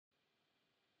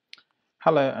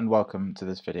Hello and welcome to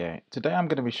this video. Today I'm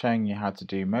going to be showing you how to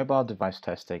do mobile device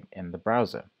testing in the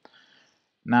browser.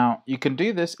 Now you can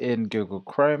do this in Google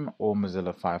Chrome or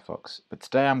Mozilla Firefox, but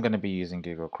today I'm going to be using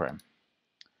Google Chrome.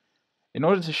 In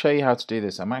order to show you how to do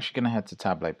this, I'm actually going to head to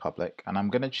Tableau Public and I'm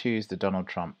going to choose the Donald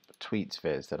Trump tweets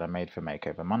viz that I made for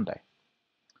Makeover Monday.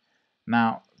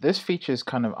 Now this feature is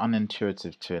kind of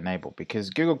unintuitive to enable because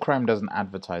Google Chrome doesn't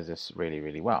advertise this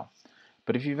really well.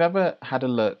 But if you've ever had a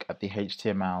look at the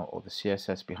HTML or the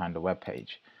CSS behind a web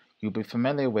page, you'll be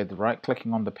familiar with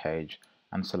right-clicking on the page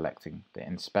and selecting the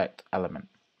inspect element.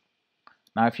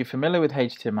 Now, if you're familiar with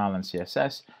HTML and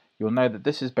CSS, you'll know that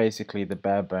this is basically the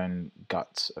bare-bone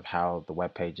guts of how the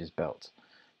web page is built.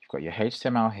 You've got your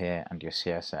HTML here and your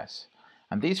CSS.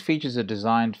 And these features are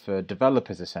designed for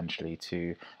developers essentially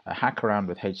to hack around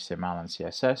with HTML and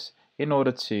CSS in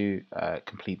order to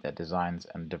complete their designs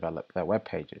and develop their web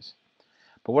pages.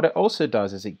 But what it also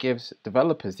does is it gives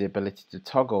developers the ability to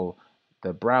toggle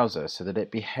the browser so that it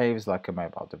behaves like a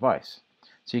mobile device.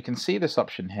 So you can see this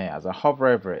option here. As I hover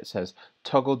over it, it says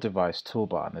Toggle Device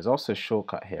Toolbar, and there's also a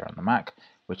shortcut here on the Mac,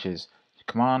 which is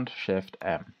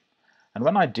Command-Shift-M. And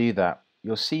when I do that,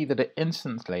 you'll see that it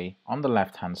instantly, on the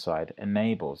left-hand side,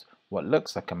 enables what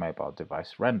looks like a mobile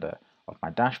device render of my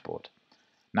dashboard.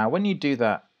 Now when you do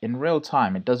that in real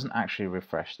time, it doesn't actually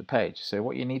refresh the page. So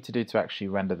what you need to do to actually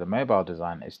render the mobile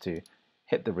design is to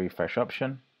hit the refresh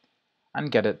option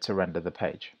and get it to render the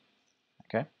page.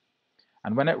 Okay?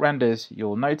 And when it renders,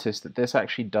 you'll notice that this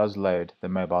actually does load the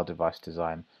mobile device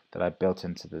design that I built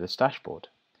into this dashboard.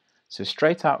 So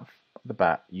straight out the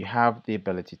bat, you have the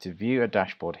ability to view a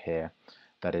dashboard here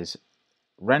that is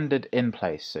rendered in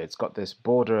place. So it's got this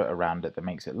border around it that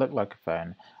makes it look like a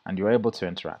phone, and you're able to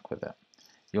interact with it.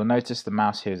 You'll notice the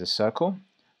mouse here is a circle,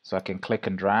 so I can click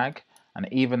and drag, and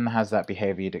it even has that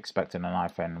behavior you'd expect in an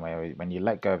iPhone where when you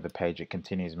let go of the page it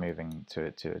continues moving to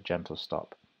a gentle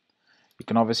stop. You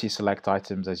can obviously select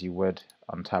items as you would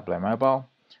on Tableau Mobile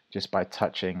just by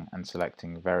touching and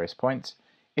selecting various points.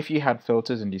 If you had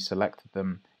filters and you selected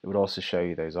them, it would also show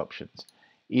you those options.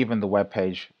 Even the web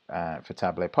page for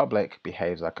Tableau Public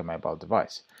behaves like a mobile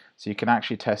device, so you can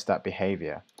actually test that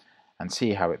behavior and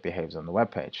see how it behaves on the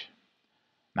web page.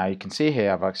 Now you can see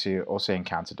here I've actually also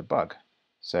encountered a bug.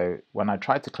 So when I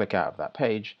tried to click out of that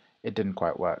page, it didn't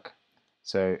quite work.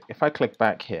 So if I click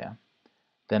back here,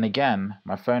 then again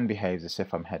my phone behaves as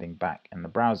if I'm heading back in the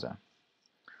browser.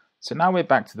 So now we're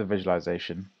back to the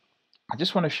visualization. I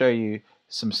just want to show you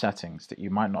some settings that you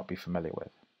might not be familiar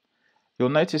with. You'll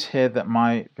notice here that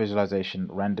my visualization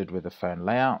rendered with a phone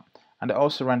layout, and it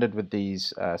also rendered with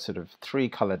these sort of three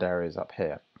colored areas up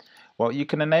here. Well, you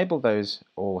can enable those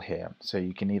all here. So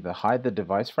you can either hide the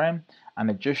device frame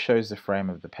and it just shows the frame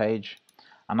of the page,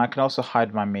 and I can also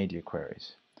hide my media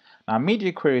queries. Now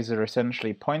media queries are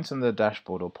essentially points on the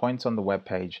dashboard or points on the web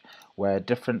page where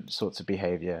different sorts of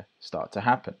behavior start to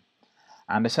happen.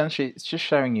 And essentially it's just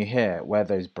showing you here where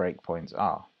those breakpoints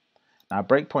are. Now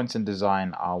breakpoints in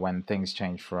design are when things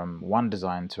change from one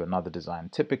design to another design,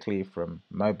 typically from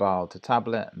mobile to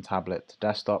tablet and tablet to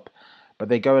desktop. But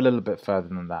they go a little bit further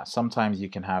than that. Sometimes you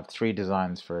can have three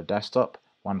designs for a desktop,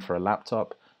 one for a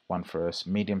laptop, one for a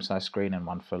medium-sized screen, and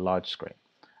one for a large screen.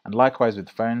 And likewise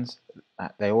with phones,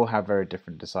 they all have very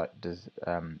different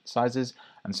sizes,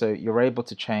 and so you're able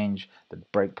to change the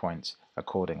breakpoints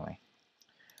accordingly.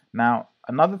 Now,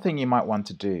 another thing you might want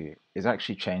to do is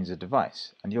actually change the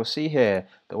device. And you'll see here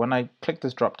that when I click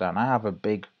this drop down, I have a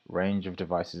big range of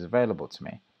devices available to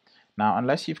me. Now,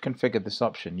 unless you've configured this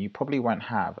option, you probably won't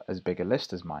have as big a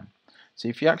list as mine. So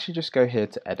if you actually just go here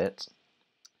to Edit,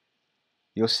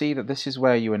 you'll see that this is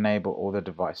where you enable all the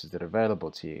devices that are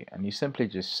available to you, and you simply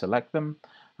just select them,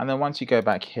 and then once you go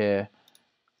back here,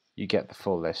 you get the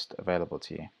full list available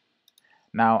to you.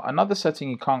 Now, another setting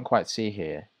you can't quite see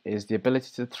here is the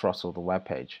ability to throttle the web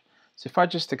page. So if I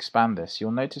just expand this,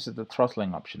 you'll notice that the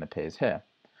throttling option appears here.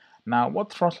 Now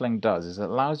what throttling does is it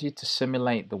allows you to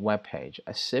simulate the web page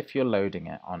as if you're loading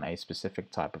it on a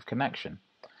specific type of connection.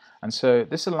 And so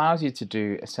this allows you to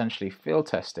do essentially field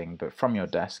testing but from your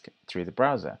desk through the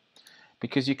browser,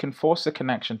 because you can force the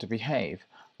connection to behave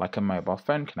like a mobile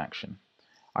phone connection,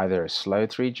 either a slow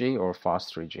 3G or a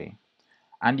fast 3G.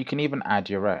 And you can even add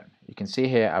your own. You can see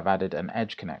here I've added an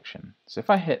edge connection. So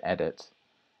if I hit edit,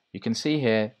 you can see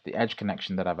here the edge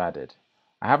connection that I've added.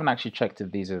 I haven't actually checked if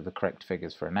these are the correct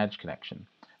figures for an edge connection,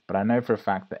 but I know for a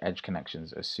fact that edge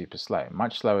connections are super slow,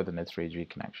 much slower than a 3G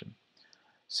connection.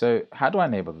 So how do I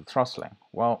enable the throttling?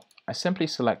 Well, I simply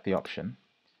select the option,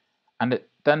 and it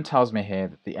then tells me here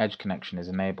that the edge connection is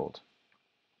enabled.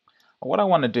 What I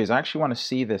want to do is I actually want to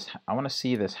see this. I want to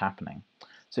see this happening.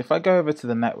 So if I go over to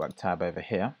the network tab over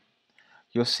here,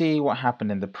 you'll see what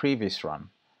happened in the previous run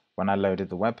when I loaded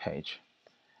the web page.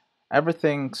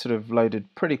 Everything sort of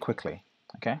loaded pretty quickly.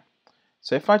 Okay,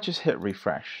 so if I just hit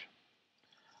refresh,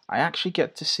 I actually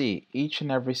get to see each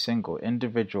and every single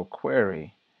individual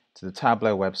query to the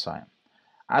Tableau website.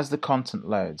 As the content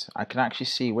loads, I can actually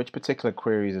see which particular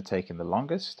queries are taking the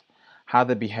longest, how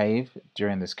they behave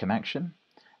during this connection,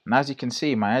 and as you can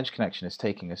see, my Edge connection is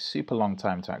taking a super long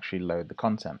time to actually load the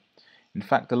content. In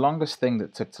fact, the longest thing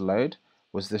that took to load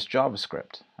was this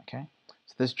JavaScript. Okay,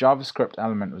 so this JavaScript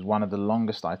element was one of the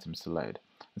longest items to load.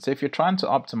 And so if you're trying to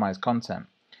optimize content,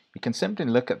 you can simply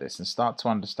look at this and start to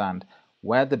understand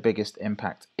where the biggest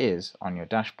impact is on your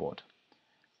dashboard.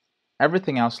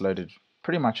 Everything else loaded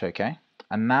pretty much okay,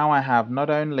 and now I have not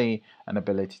only an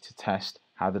ability to test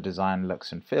how the design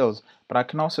looks and feels, but I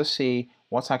can also see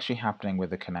what's actually happening with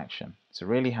the connection. It's a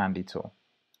really handy tool.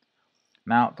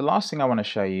 Now, the last thing I want to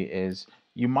show you is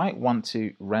you might want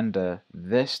to render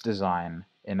this design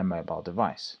in a mobile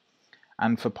device.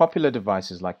 And for popular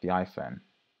devices like the iPhone,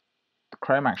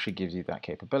 Chrome actually gives you that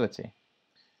capability.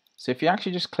 So if you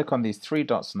actually just click on these three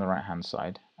dots on the right hand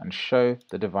side and show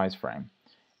the device frame,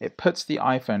 it puts the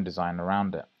iPhone design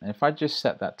around it. And if I just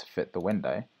set that to fit the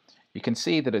window, you can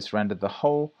see that it's rendered the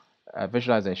whole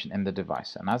visualization in the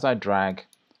device. And as I drag,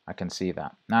 I can see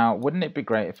that. Now, wouldn't it be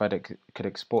great if I could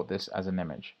export this as an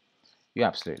image? You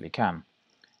absolutely can.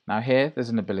 Now here, there's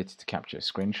an ability to capture a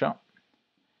screenshot.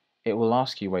 It will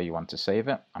ask you where you want to save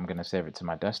it. I'm going to save it to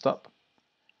my desktop.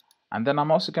 And then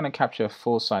I'm also going to capture a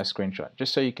full-size screenshot,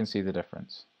 just so you can see the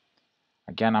difference.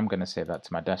 Again, I'm going to save that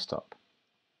to my desktop.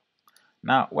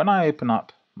 Now, when I open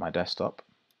up my desktop,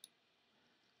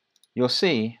 you'll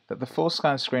see that the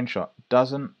full-size screenshot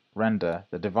doesn't render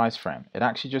the device frame. It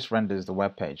actually just renders the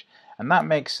web page. And that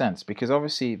makes sense because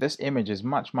obviously this image is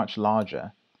much, much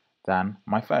larger than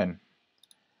my phone.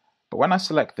 But when I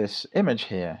select this image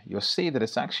here, you'll see that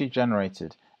it's actually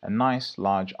generated a nice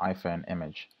large iPhone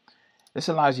image. This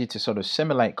allows you to sort of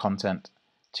simulate content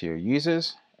to your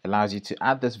users, allows you to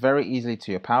add this very easily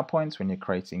to your PowerPoints when you're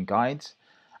creating guides,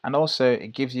 and also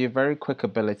it gives you a very quick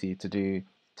ability to do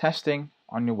testing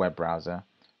on your web browser,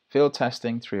 field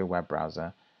testing through your web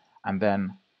browser, and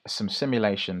then some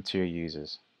simulation to your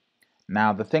users.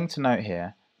 Now the thing to note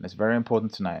here, and it's very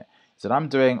important to note, is that I'm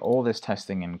doing all this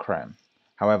testing in Chrome.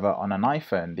 However, on an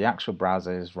iPhone, the actual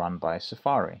browser is run by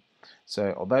Safari.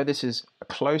 So although this is a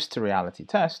close to reality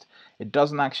test, it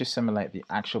doesn't actually simulate the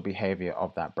actual behavior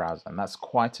of that browser, and that's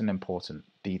quite an important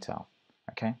detail.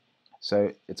 Okay,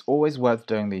 so it's always worth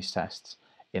doing these tests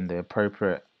in the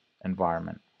appropriate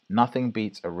environment. Nothing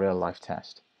beats a real life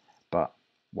test. But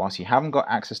whilst you haven't got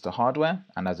access to hardware,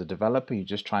 and as a developer you're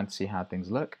just trying to see how things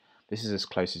look, this is as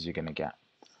close as you're going to get.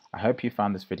 I hope you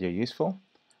found this video useful.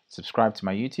 Subscribe to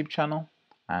my YouTube channel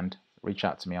and reach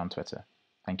out to me on Twitter.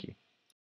 Thank you.